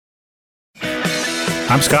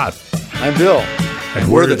I'm Scott. I'm Bill.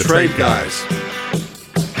 And we're the Trade Guys.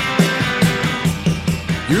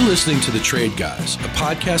 You're listening to The Trade Guys, a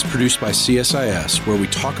podcast produced by CSIS where we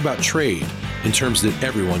talk about trade in terms that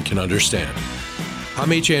everyone can understand.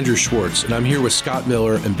 I'm H. Andrew Schwartz, and I'm here with Scott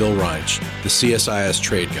Miller and Bill Reinsch, the CSIS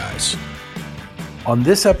Trade Guys. On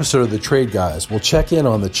this episode of The Trade Guys, we'll check in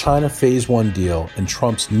on the China Phase 1 deal and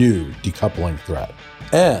Trump's new decoupling threat.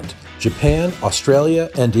 And Japan, Australia,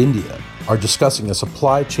 and India are discussing a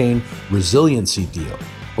supply chain resiliency deal.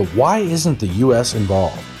 But why isn't the U.S.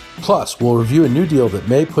 involved? Plus, we'll review a new deal that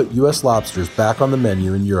may put U.S. lobsters back on the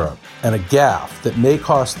menu in Europe, and a gaff that may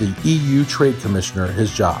cost the EU Trade Commissioner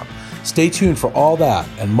his job. Stay tuned for all that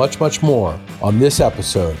and much, much more on this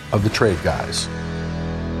episode of The Trade Guys.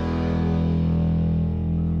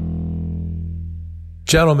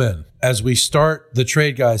 Gentlemen, as we start The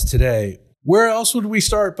Trade Guys today, where else would we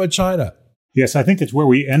start but China? Yes, I think it's where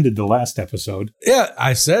we ended the last episode. Yeah,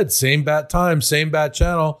 I said same bat time, same bat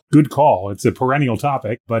channel. Good call. It's a perennial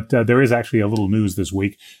topic, but there is actually a little news this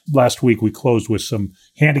week. Last week, we closed with some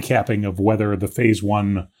handicapping of whether the Phase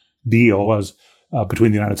 1 deal was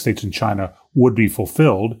between the United States and China would be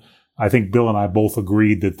fulfilled. I think Bill and I both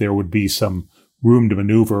agreed that there would be some room to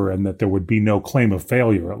maneuver and that there would be no claim of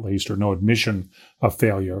failure, at least, or no admission of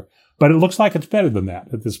failure. But it looks like it's better than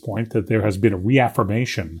that at this point, that there has been a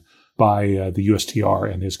reaffirmation by the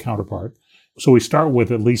USTR and his counterpart. So we start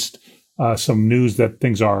with at least some news that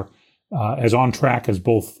things are as on track as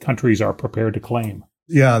both countries are prepared to claim.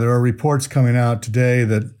 Yeah, there are reports coming out today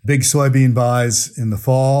that big soybean buys in the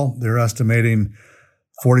fall, they're estimating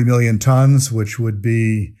 40 million tons, which would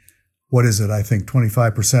be, what is it? I think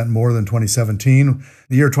 25% more than 2017.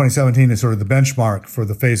 The year 2017 is sort of the benchmark for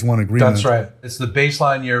the Phase 1 agreement. That's right. It's the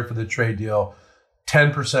baseline year for the trade deal.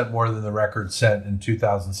 10% more than the record set in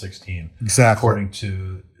 2016. Exactly. According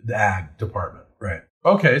to the Ag Department. Right.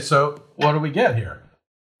 Okay, so what do we get here?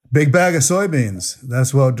 Big bag of soybeans.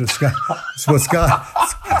 That's what Scott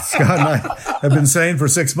and I have been saying for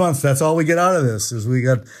 6 months. That's all we get out of this is we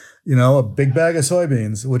got, a big bag of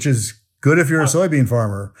soybeans, which is good if you're a soybean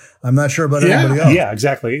farmer. I'm not sure about anybody else. Yeah,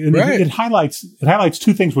 exactly. And right. It highlights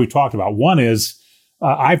two things we've talked about. One is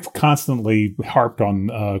I've constantly harped on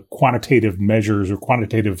quantitative measures or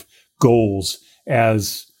quantitative goals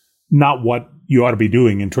as not what you ought to be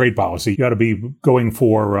doing in trade policy. You ought to be going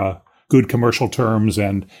for good commercial terms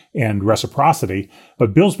and reciprocity.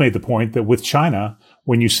 But Bill's made the point that with China,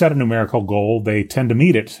 when you set a numerical goal, they tend to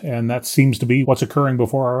meet it. And that seems to be what's occurring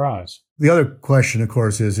before our eyes. The other question, of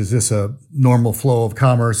course, is this a normal flow of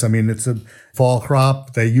commerce? I mean, it's a fall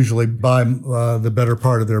crop. They usually buy the better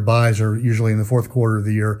part of their buys are usually in the fourth quarter of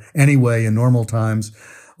the year anyway in normal times.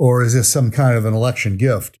 Or is this some kind of an election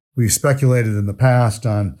gift? We've speculated in the past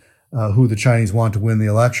on who the Chinese want to win the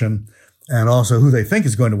election and also who they think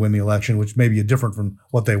is going to win the election, which may be different from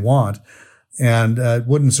what they want. And it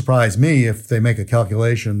wouldn't surprise me if they make a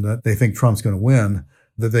calculation that they think Trump's going to win,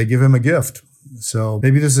 that they give him a gift. So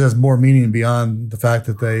maybe this has more meaning beyond the fact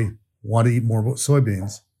that they want to eat more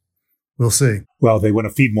soybeans. We'll see. Well, they want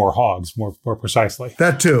to feed more hogs, more precisely.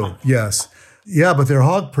 That too, yes. Yeah, but their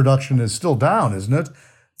hog production is still down, isn't it?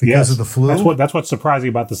 Because of the flu? That's what's surprising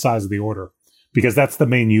about the size of the order, because that's the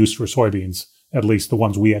main use for soybeans, at least the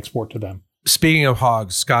ones we export to them. Speaking of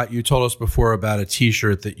hogs, Scott, you told us before about a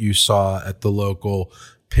T-shirt that you saw at the local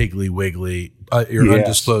Piggly Wiggly, your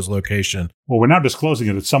undisclosed location. Well, we're now disclosing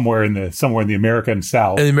it. It's somewhere in the American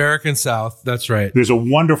South. In the American South, that's right. There's a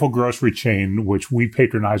wonderful grocery chain which we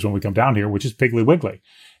patronize when we come down here, which is Piggly Wiggly.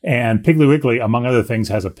 And Piggly Wiggly, among other things,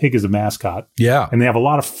 has a pig as a mascot. Yeah. And they have a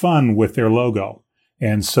lot of fun with their logo.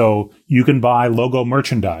 And so you can buy logo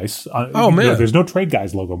merchandise. Man. There's no Trade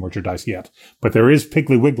Guys logo merchandise yet, but there is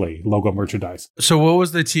Piggly Wiggly logo merchandise. So what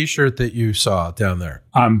was the T-shirt that you saw down there?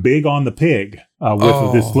 I'm big on the pig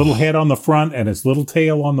with this little head on the front and its little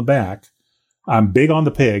tail on the back. I'm big on the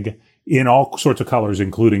pig in all sorts of colors,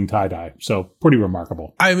 including tie-dye. So pretty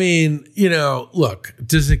remarkable. I mean, look,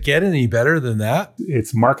 does it get any better than that?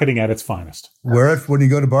 It's marketing at its finest. Wear it when you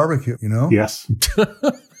go to barbecue, Yes.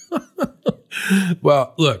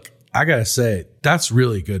 Well, look, I got to say, that's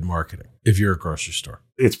really good marketing if you're a grocery store.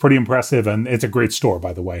 It's pretty impressive, and it's a great store,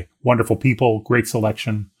 by the way. Wonderful people, great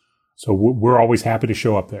selection. So we're always happy to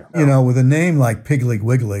show up there. With a name like Piggly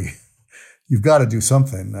Wiggly, you've got to do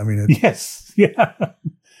something. I mean, yes. Yeah.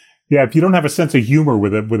 Yeah, if you don't have a sense of humor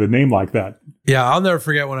with a name like that. Yeah, I'll never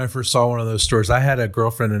forget when I first saw one of those stores. I had a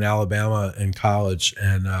girlfriend in Alabama in college,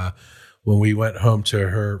 and when we went home to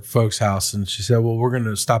her folks' house, and she said, well, we're going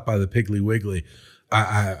to stop by the Piggly Wiggly.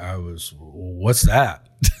 I was, what's that?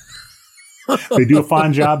 They do a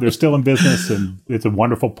fine job. They're still in business, and it's a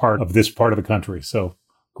wonderful part of this part of the country. So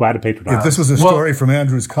glad to patronize. If this was a story from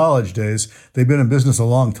Andrew's college days, they've been in business a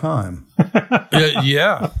long time.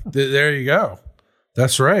 Yeah, there you go.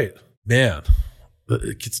 That's right. Man,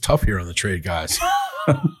 it gets tough here on the Trade Guys.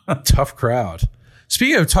 Tough crowd.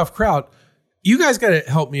 Speaking of tough crowd, you guys got to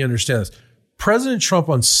help me understand this. President Trump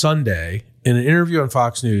on Sunday, in an interview on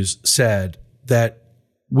Fox News, said that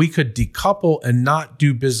we could decouple and not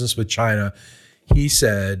do business with China. He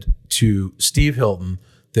said to Steve Hilton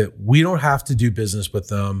that we don't have to do business with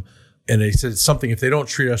them. And he said something, if they don't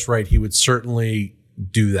treat us right, he would certainly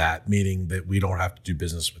do that, meaning that we don't have to do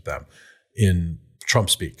business with them in Trump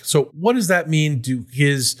speak. So what does that mean? Do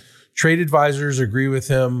his trade advisors agree with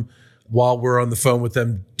him while we're on the phone with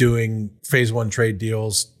them doing phase one trade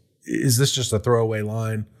deals? Is this just a throwaway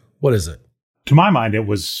line? What is it? To my mind, it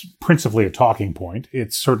was principally a talking point.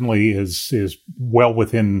 It certainly is well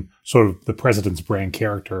within sort of the president's brand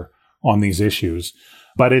character on these issues.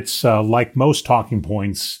 But it's like most talking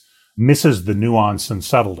points, misses the nuance and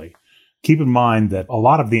subtlety. Keep in mind that a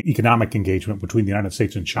lot of the economic engagement between the United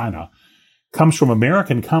States and China comes from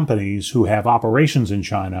American companies who have operations in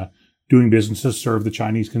China doing business to serve the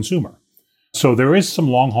Chinese consumer. So there is some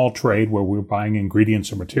long-haul trade where we're buying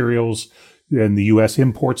ingredients or materials, and the U.S.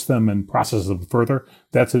 imports them and processes them further.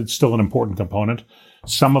 That's still an important component.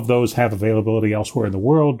 Some of those have availability elsewhere in the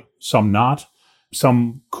world, some not.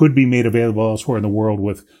 Some could be made available elsewhere in the world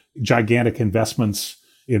with gigantic investments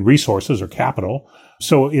in resources or capital.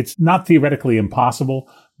 So it's not theoretically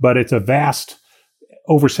impossible, but it's a vast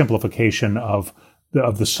oversimplification of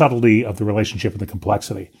the subtlety of the relationship and the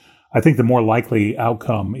complexity. I think the more likely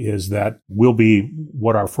outcome is that we'll be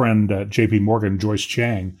what our friend J.P. Morgan, Joyce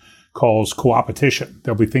Chang, calls coopetition.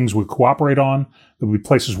 There'll be things we cooperate on. There'll be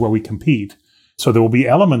places where we compete. So there will be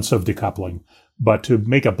elements of decoupling. But to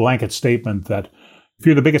make a blanket statement that if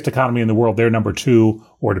you're the biggest economy in the world, they're number two,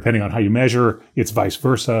 or depending on how you measure, it's vice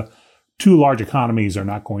versa. Two large economies are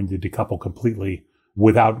not going to decouple completely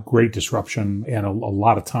without great disruption and a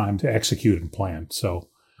lot of time to execute and plan. So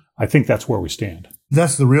I think that's where we stand.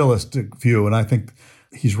 That's the realistic view, and I think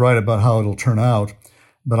he's right about how it'll turn out,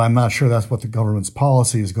 but I'm not sure that's what the government's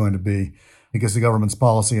policy is going to be, because the government's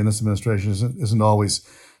policy in this administration isn't always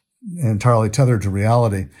entirely tethered to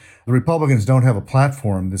reality. The Republicans don't have a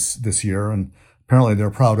platform this year, and apparently they're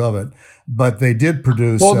proud of it, but they did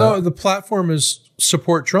produce... Well, no, the platform is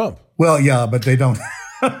support Trump. Well, yeah, but they don't...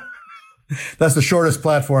 That's the shortest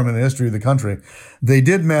platform in the history of the country. They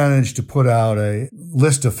did manage to put out a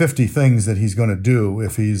list of 50 things that he's going to do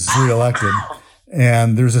if he's reelected.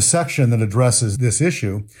 And there's a section that addresses this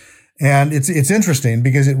issue. And it's interesting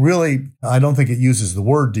because it really, I don't think it uses the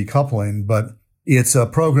word decoupling, but it's a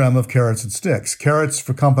program of carrots and sticks. Carrots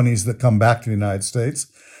for companies that come back to the United States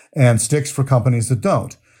and sticks for companies that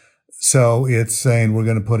don't. So it's saying we're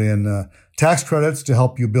going to put in tax credits to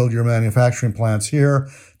help you build your manufacturing plants here,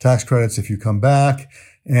 tax credits if you come back,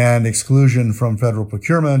 and exclusion from federal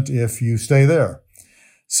procurement if you stay there.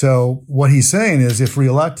 So what he's saying is, if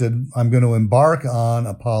reelected, I'm going to embark on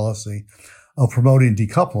a policy of promoting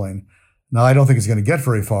decoupling. Now, I don't think it's going to get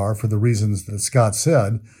very far for the reasons that Scott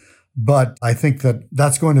said, but I think that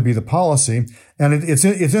that's going to be the policy. And it's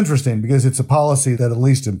interesting because it's a policy that at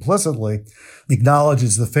least implicitly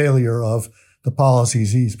acknowledges the failure of the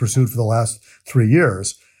policies he's pursued for the last 3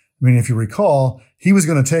 years. I mean, if you recall, he was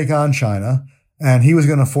going to take on China and he was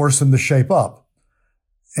going to force them to shape up.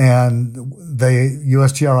 And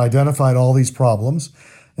USTR identified all these problems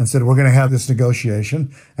and said, we're going to have this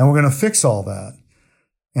negotiation and we're going to fix all that.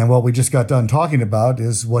 And what we just got done talking about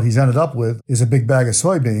is what he's ended up with is a big bag of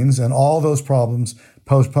soybeans and all those problems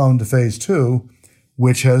postponed to phase 2,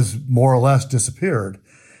 which has more or less disappeared.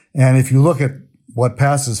 And if you look at what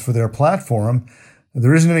passes for their platform,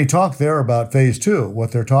 there isn't any talk there about phase 2.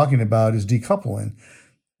 What they're talking about is decoupling.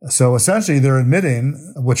 So essentially they're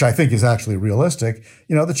admitting, which I think is actually realistic,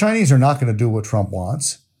 the Chinese are not going to do what Trump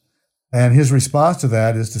wants. And his response to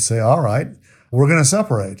that is to say, all right, we're going to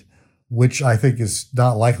separate, which I think is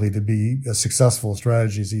not likely to be as successful a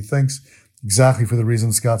strategy as he thinks, exactly for the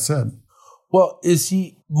reasons Scott said. Well, is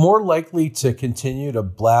he more likely to continue to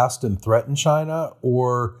blast and threaten China,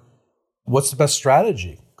 or what's the best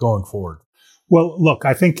strategy going forward? Well, look,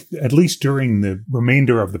 I think at least during the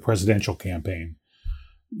remainder of the presidential campaign,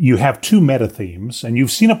 you have two meta themes, and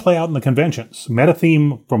you've seen it play out in the conventions. Meta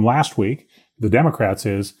theme from last week, the Democrats,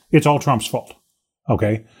 is it's all Trump's fault.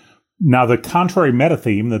 Okay. Now, the contrary meta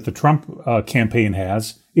theme that the Trump campaign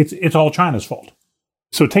has, it's all China's fault.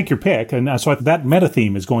 So take your pick. And so that meta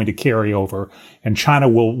theme is going to carry over, and China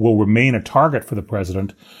will remain a target for the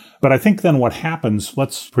president. But I think then what happens,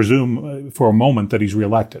 let's presume for a moment that he's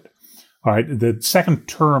reelected. All right. The second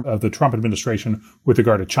term of the Trump administration with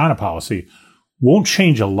regard to China policy won't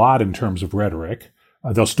change a lot in terms of rhetoric.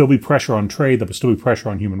 There'll still be pressure on trade. There'll still be pressure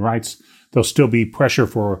on human rights. There'll still be pressure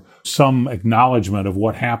for some acknowledgement of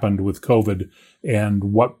what happened with COVID and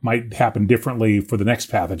what might happen differently for the next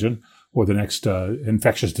pathogen or the next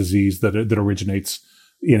infectious disease that originates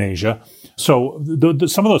in Asia. So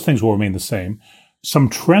some of those things will remain the same. Some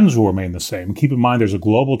trends will remain the same. Keep in mind, there's a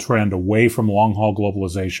global trend away from long-haul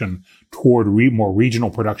globalization toward more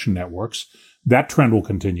regional production networks. That trend will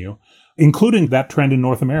continue, including that trend in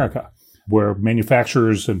North America, where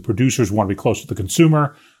manufacturers and producers want to be close to the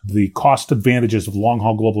consumer. The cost advantages of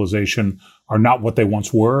long-haul globalization are not what they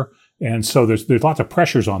once were. And so there's lots of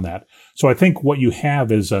pressures on that. So I think what you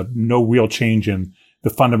have is no real change in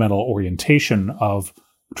the fundamental orientation of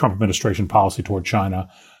Trump administration policy toward China.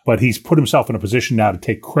 But he's put himself in a position now to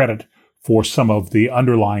take credit for some of the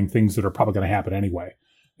underlying things that are probably going to happen anyway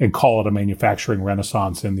and call it a manufacturing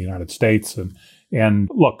renaissance in the United States. And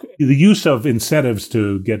look, the use of incentives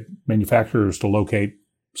to get manufacturers to locate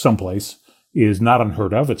someplace is not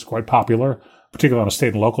unheard of. It's quite popular, particularly on a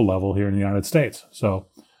state and local level here in the United States. So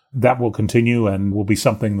that will continue and will be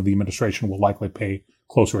something that the administration will likely pay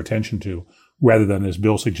closer attention to, rather than, as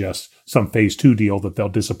Bill suggests, some phase 2 deal that they'll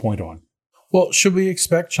disappoint on. Well, should we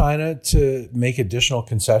expect China to make additional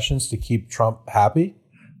concessions to keep Trump happy?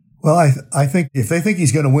 Well, I think if they think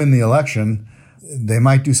he's going to win the election, they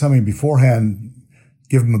might do something beforehand,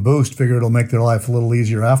 give him a boost, figure it'll make their life a little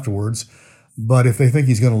easier afterwards. But if they think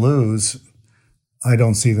he's going to lose, I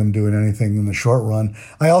don't see them doing anything in the short run.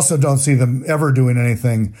 I also don't see them ever doing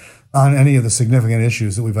anything on any of the significant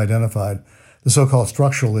issues that we've identified, the so-called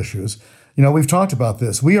structural issues. You know, we've talked about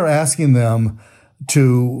this. We are asking them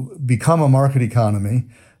to become a market economy,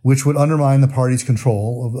 which would undermine the party's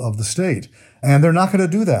control of the state. And they're not going to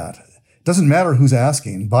do that. It doesn't matter who's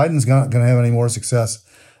asking. Biden's not going to have any more success,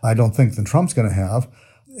 I don't think, than Trump's going to have.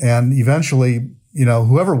 And eventually, you know,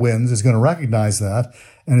 whoever wins is going to recognize that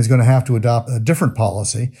and is going to have to adopt a different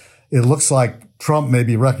policy. It looks like Trump may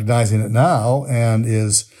be recognizing it now and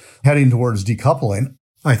is heading towards decoupling.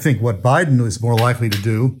 I think what Biden is more likely to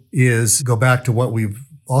do is go back to what we've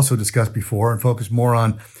also discussed before and focus more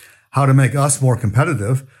on how to make us more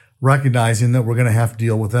competitive, recognizing that we're going to have to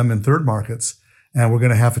deal with them in third markets and we're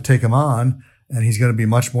going to have to take them on. And he's going to be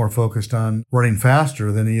much more focused on running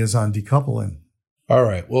faster than he is on decoupling. All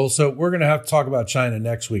right. Well, so we're going to have to talk about China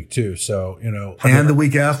next week, too. So, you know. And the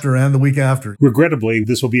week after and the week after. Regrettably,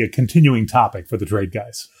 this will be a continuing topic for the trade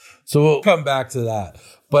guys. So we'll come back to that.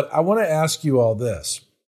 But I want to ask you all this.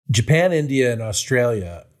 Japan, India, and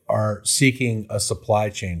Australia are seeking a supply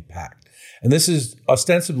chain pact. And this is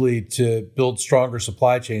ostensibly to build stronger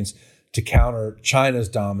supply chains to counter China's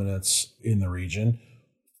dominance in the region.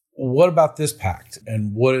 What about this pact,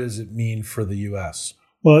 and what does it mean for the U.S.?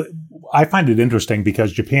 Well, I find it interesting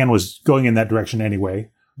because Japan was going in that direction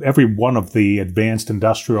anyway. Every one of the advanced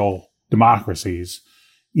industrial democracies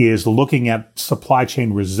is looking at supply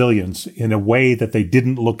chain resilience in a way that they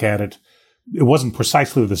didn't look at it. It wasn't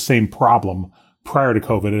precisely the same problem prior to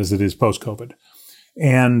COVID as it is post-COVID.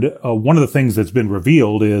 And one of the things that's been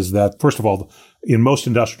revealed is that, first of all, in most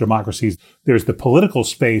industrial democracies, there's the political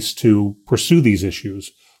space to pursue these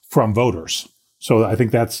issues from voters. So I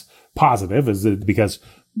think that's positive, because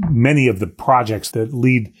many of the projects that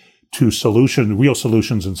lead to real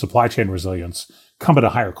solutions in supply chain resilience come at a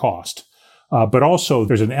higher cost. But also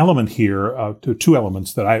there's an element here, two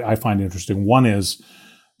elements that I find interesting. One is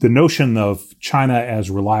the notion of China as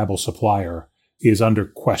reliable supplier is under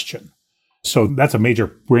question. So that's a major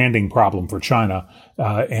branding problem for China,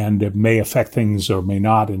 and it may affect things or may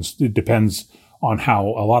not. And it depends on how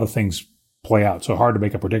a lot of things play out. So hard to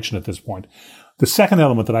make a prediction at this point. The second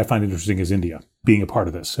element that I find interesting is India being a part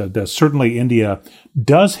of this. Certainly India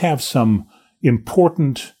does have some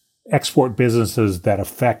important export businesses that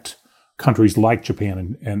affect countries like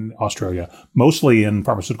Japan and Australia, mostly in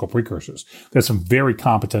pharmaceutical precursors. There's some very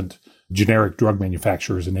competent generic drug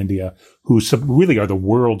manufacturers in India who really are the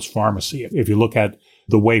world's pharmacy, if you look at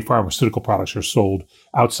the way pharmaceutical products are sold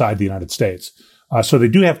outside the United States. So they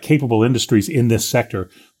do have capable industries in this sector.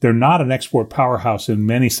 They're not an export powerhouse in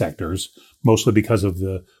many sectors, mostly because of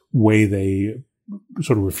the way they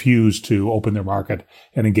sort of refuse to open their market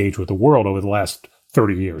and engage with the world over the last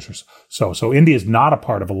 30 years or so. So India is not a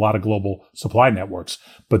part of a lot of global supply networks,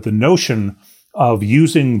 but the notion of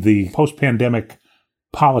using the post-pandemic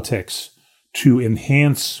politics to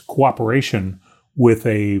enhance cooperation with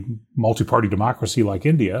a multi-party democracy like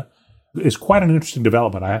India is quite an interesting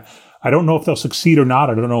development. I don't know if they'll succeed or not.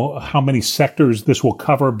 I don't know how many sectors this will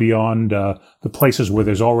cover beyond the places where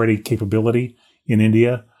there's already capability in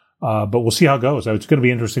India. But we'll see how it goes. It's going to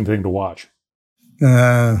be an interesting thing to watch.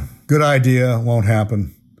 Good idea. Won't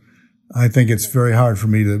happen. I think it's very hard for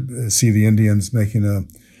me to see the Indians making a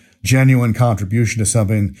genuine contribution to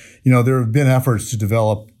something. There have been efforts to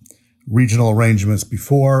develop regional arrangements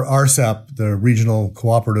before. RCEP, the Regional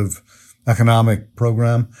Cooperative Economic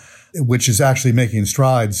Program, which is actually making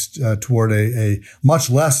strides toward a much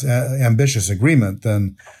less ambitious agreement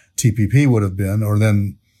than TPP would have been, or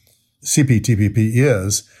than CPTPP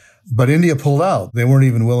is. But India pulled out. They weren't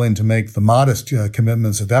even willing to make the modest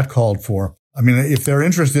commitments that called for. I mean, if they're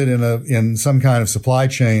interested in some kind of supply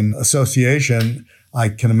chain association, I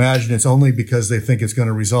can imagine it's only because they think it's going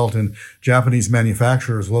to result in Japanese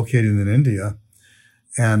manufacturers located in India.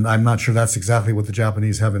 And I'm not sure that's exactly what the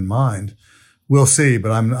Japanese have in mind. We'll see,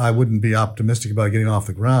 but I wouldn't be optimistic about getting off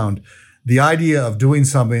the ground. The idea of doing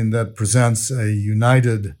something that presents a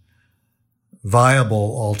united,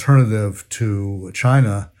 viable alternative to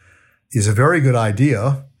China is a very good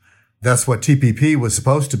idea. That's what TPP was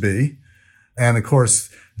supposed to be. And of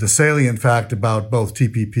course, the salient fact about both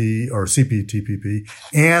TPP or CPTPP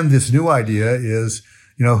and this new idea is,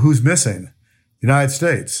 who's missing? The United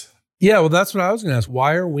States. Yeah, well, that's what I was going to ask.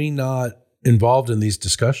 Why are we not involved in these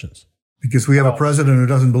discussions? Because we have a president who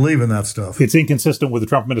doesn't believe in that stuff. It's inconsistent with the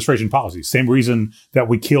Trump administration policies. Same reason that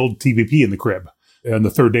we killed TPP in the crib on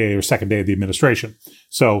the third day or second day of the administration.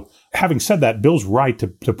 So having said that, Bill's right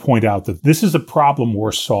to point out that this is a problem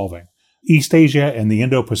worth solving. East Asia and the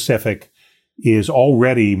Indo-Pacific is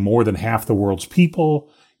already more than half the world's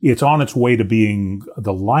people. It's on its way to being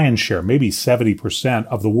the lion's share, maybe 70%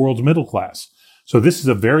 of the world's middle class. So this is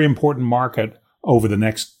a very important market over the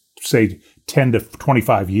next, say, 10 to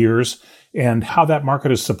 25 years. And how that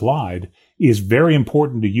market is supplied is very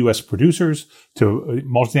important to U.S. producers, to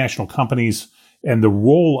multinational companies. And the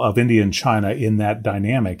role of India and China in that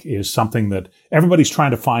dynamic is something that everybody's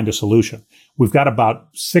trying to find a solution. We've got about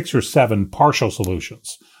 6 or 7 partial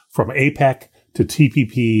solutions, from APEC to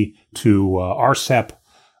TPP to RCEP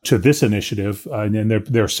to this initiative. And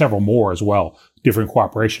there are several more as well, different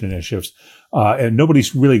cooperation initiatives. And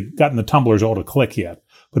nobody's really gotten the tumblers all to click yet.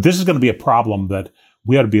 But this is going to be a problem that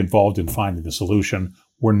we ought to be involved in finding the solution.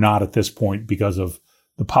 We're not at this point because of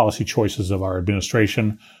the policy choices of our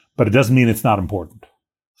administration, but it doesn't mean it's not important.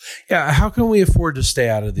 Yeah. How can we afford to stay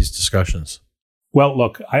out of these discussions? Well,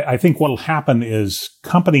 look, I think what will happen is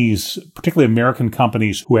companies, particularly American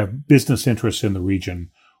companies who have business interests in the region,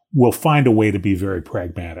 will find a way to be very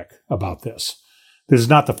pragmatic about this. This is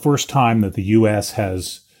not the first time that the U.S.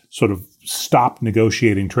 has sort of stopped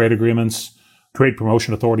negotiating trade agreements. Trade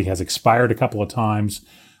Promotion Authority has expired a couple of times.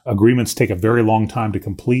 Agreements take a very long time to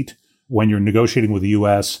complete when you're negotiating with the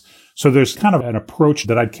U.S. So there's kind of an approach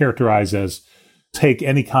that I'd characterize as take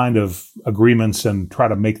any kind of agreements and try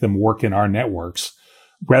to make them work in our networks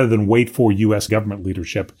rather than wait for U.S. government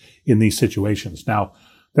leadership in these situations. Now,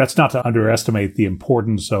 that's not to underestimate the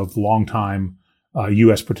importance of long-time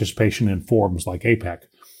U.S. participation in forums like APEC.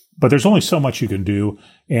 But there's only so much you can do.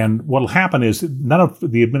 And what will happen is none of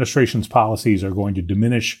the administration's policies are going to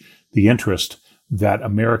diminish the interest that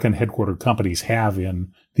American headquartered companies have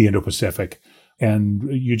in the Indo-Pacific. And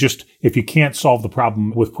if you can't solve the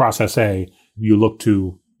problem with process A, you look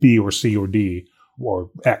to B or C or D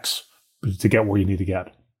or X to get where you need to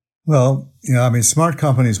get. Well, smart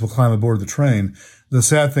companies will climb aboard the train. The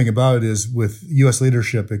sad thing about it is with U.S.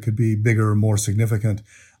 leadership, it could be bigger, more significant,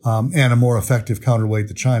 and a more effective counterweight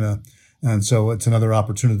to China. And so it's another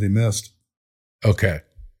opportunity missed. Okay.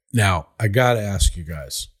 Now, I got to ask you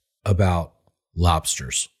guys about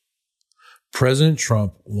lobsters. President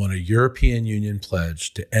Trump won a European Union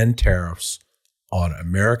pledge to end tariffs on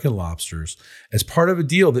American lobsters as part of a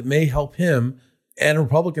deal that may help him and a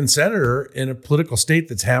Republican senator in a political state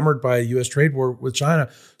that's hammered by a U.S. trade war with China.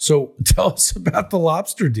 So tell us about the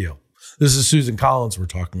lobster deal. This is Susan Collins we're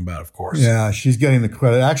talking about, of course. Yeah, she's getting the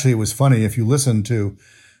credit. Actually, it was funny. If you listen to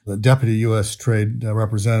the Deputy U.S. Trade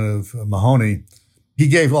Representative Mahoney, he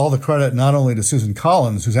gave all the credit not only to Susan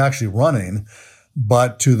Collins, who's actually running,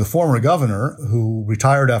 but to the former governor who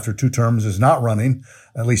retired after 2 terms, is not running,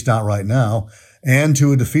 at least not right now, and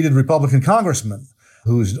to a defeated Republican congressman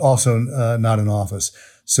who's also not in office.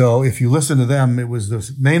 So if you listen to them, it was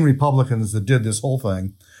the main Republicans that did this whole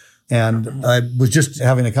thing. And I was just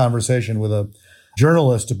having a conversation with a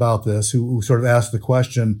journalist about this who sort of asked the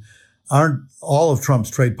question, aren't all of Trump's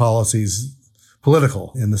trade policies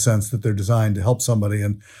political in the sense that they're designed to help somebody?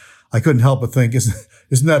 And I couldn't help but think,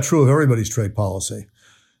 isn't that true of everybody's trade policy?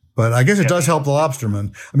 But I guess it does help the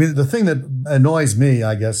lobstermen. I mean, the thing that annoys me,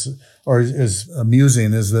 I guess, or is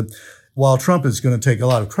amusing, is that while Trump is going to take a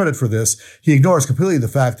lot of credit for this, he ignores completely the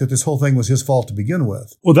fact that this whole thing was his fault to begin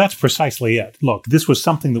with. Well, that's precisely it. Look, this was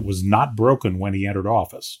something that was not broken when he entered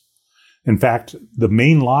office. In fact, the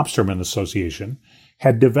Maine Lobstermen Association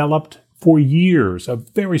had developed for years a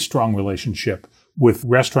very strong relationship with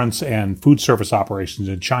restaurants and food service operations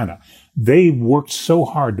in China. They worked so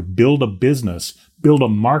hard to build a business, build a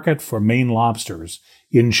market for Maine lobsters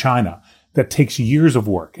in China that takes years of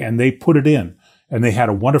work, and they put it in. And they had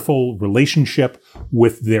a wonderful relationship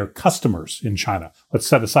with their customers in China. Let's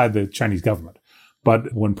set aside the Chinese government.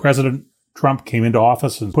 But when President Trump came into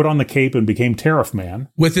office and put on the cape and became tariff man.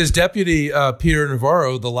 With his deputy, Peter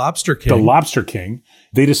Navarro, the Lobster King. The Lobster King.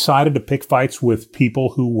 They decided to pick fights with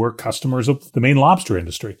people who were customers of the Maine lobster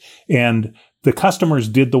industry. And the customers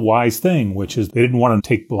did the wise thing, which is they didn't want to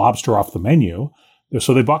take lobster off the menu.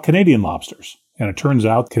 So they bought Canadian lobsters. And it turns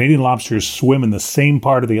out Canadian lobsters swim in the same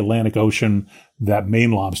part of the Atlantic Ocean that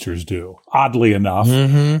Maine lobsters do. Oddly enough,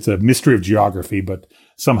 It's a mystery of geography, but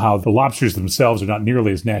somehow the lobsters themselves are not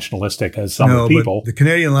nearly as nationalistic as some of the people. But the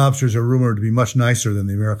Canadian lobsters are rumored to be much nicer than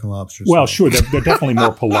the American lobsters. Well, sure, they're definitely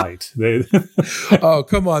more polite. Oh,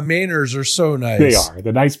 come on. Mainers are so nice. They are.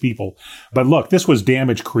 They're nice people. But look, this was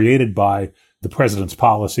damage created by the president's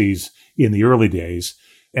policies in the early days.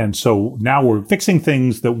 And so now we're fixing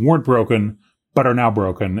things that weren't broken but are now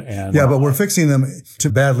broken. And yeah, but we're fixing them, to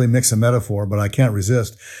badly mix a metaphor, but I can't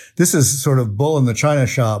resist. This is sort of bull in the China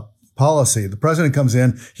shop policy. The president comes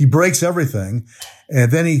in, he breaks everything, and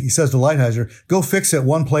then he says to Lighthizer, go fix it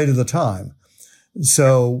one plate at a time.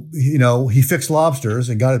 So, he fixed lobsters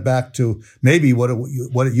and got it back to maybe what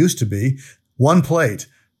it used to be, one plate,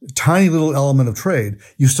 tiny little element of trade.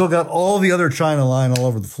 You still got all the other China lying all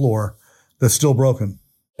over the floor that's still broken.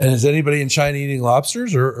 And is anybody in China eating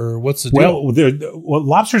lobsters or what's the deal? Well,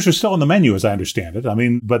 lobsters are still on the menu, as I understand it. I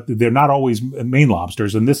mean, but they're not always Maine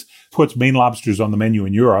lobsters. And this puts Maine lobsters on the menu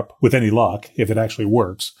in Europe with any luck, if it actually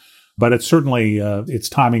works. But it's certainly, it's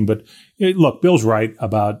timing. But look, Bill's right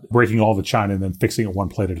about breaking all the China and then fixing it one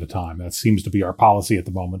plate at a time. That seems to be our policy at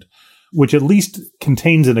the moment, which at least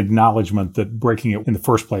contains an acknowledgement that breaking it in the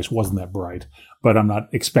first place wasn't that bright. But I'm not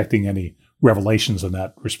expecting any revelations in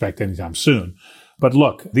that respect anytime soon. But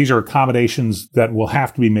look, these are accommodations that will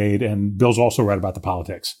have to be made, and Bill's also right about the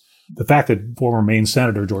politics. The fact that former Maine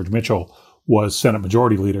Senator George Mitchell was Senate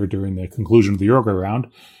Majority Leader during the conclusion of the Uruguay round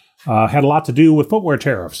had a lot to do with footwear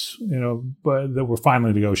tariffs, but that were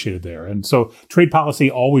finally negotiated there. And so trade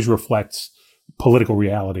policy always reflects political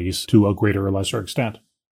realities to a greater or lesser extent.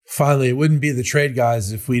 Finally, it wouldn't be the trade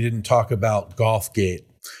guys if we didn't talk about Golfgate.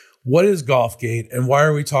 What is Golfgate, and why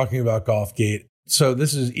are we talking about Golfgate? So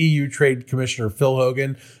this is EU Trade Commissioner Phil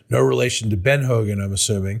Hogan, no relation to Ben Hogan, I'm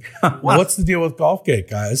assuming. What's the deal with Golfgate,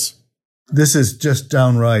 guys? This is just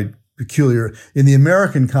downright peculiar. In the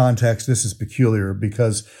American context, this is peculiar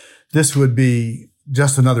because this would be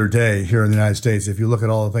just another day here in the United States if you look at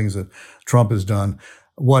all the things that Trump has done.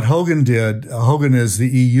 What Hogan did, Hogan is the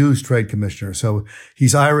EU's trade commissioner. So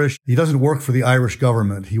he's Irish. He doesn't work for the Irish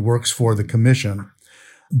government. He works for the commission.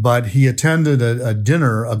 But he attended a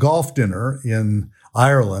golf dinner in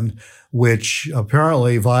Ireland, which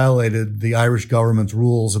apparently violated the Irish government's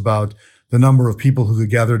rules about the number of people who could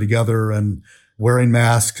gather together and wearing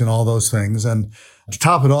masks and all those things. And to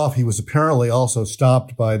top it off, he was apparently also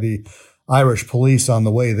stopped by the Irish police on the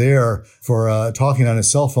way there for talking on his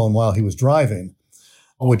cell phone while he was driving,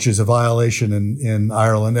 which is a violation in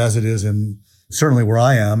Ireland, as it is in certainly where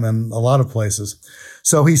I am and a lot of places.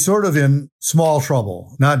 So he's sort of in small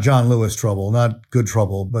trouble, not John Lewis trouble, not good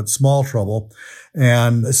trouble, but small trouble.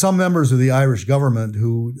 And some members of the Irish government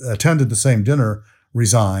who attended the same dinner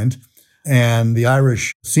resigned. And the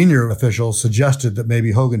Irish senior officials suggested that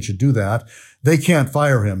maybe Hogan should do that. They can't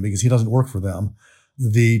fire him because he doesn't work for them.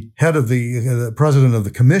 The head of the president of the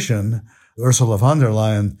commission, Ursula von der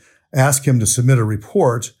Leyen, asked him to submit a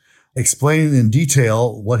report explaining in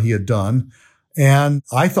detail what he had done. And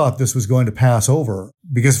I thought this was going to pass over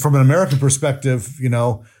because from an American perspective,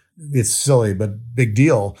 it's silly, but big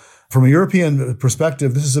deal. From a European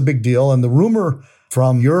perspective, this is a big deal. And the rumor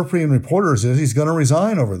from European reporters is he's going to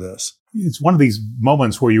resign over this. It's one of these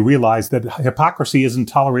moments where you realize that hypocrisy isn't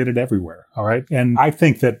tolerated everywhere. All right. And I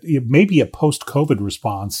think that it may be a post-COVID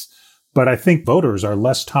response, but I think voters are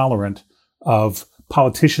less tolerant of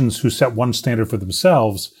politicians who set one standard for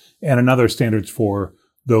themselves and another standards for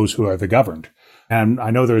those who are the governed. And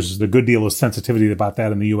I know there's a good deal of sensitivity about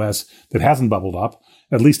that in the U.S. that hasn't bubbled up,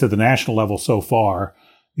 at least at the national level so far.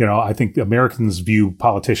 I think Americans view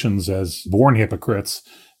politicians as born hypocrites.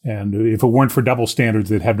 And if it weren't for double standards,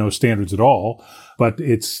 they'd have no standards at all. But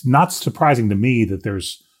it's not surprising to me that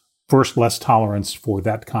there's first, less tolerance for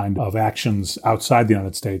that kind of actions outside the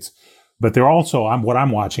United States. But they're also, what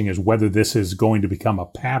I'm watching is whether this is going to become a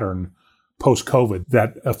pattern post-COVID,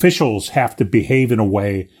 that officials have to behave in a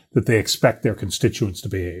way that they expect their constituents to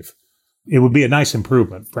behave. It would be a nice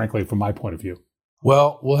improvement, frankly, from my point of view.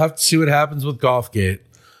 Well, we'll have to see what happens with Golfgate.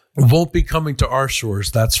 It won't be coming to our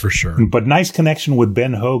shores, that's for sure. But nice connection with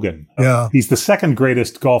Ben Hogan. Yeah. He's the second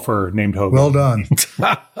greatest golfer named Hogan. Well done.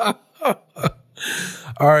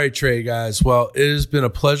 All right, Trade Guys. Well, it has been a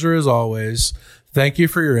pleasure as always. Thank you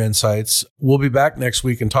for your insights. We'll be back next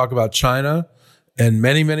week and talk about China and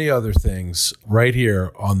many, many other things right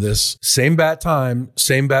here on this same bat time,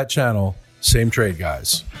 same bat channel, same Trade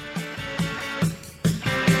Guys.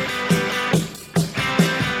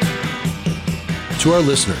 To our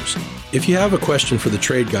listeners, if you have a question for the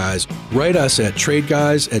Trade Guys, write us at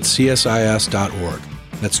tradeguys@csis.org.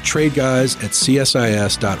 That's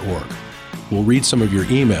tradeguys@csis.org. We'll read some of your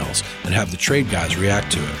emails and have the Trade Guys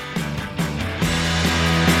react to it.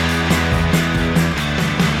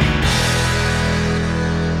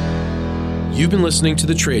 You've been listening to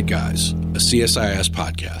The Trade Guys, a CSIS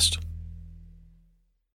podcast.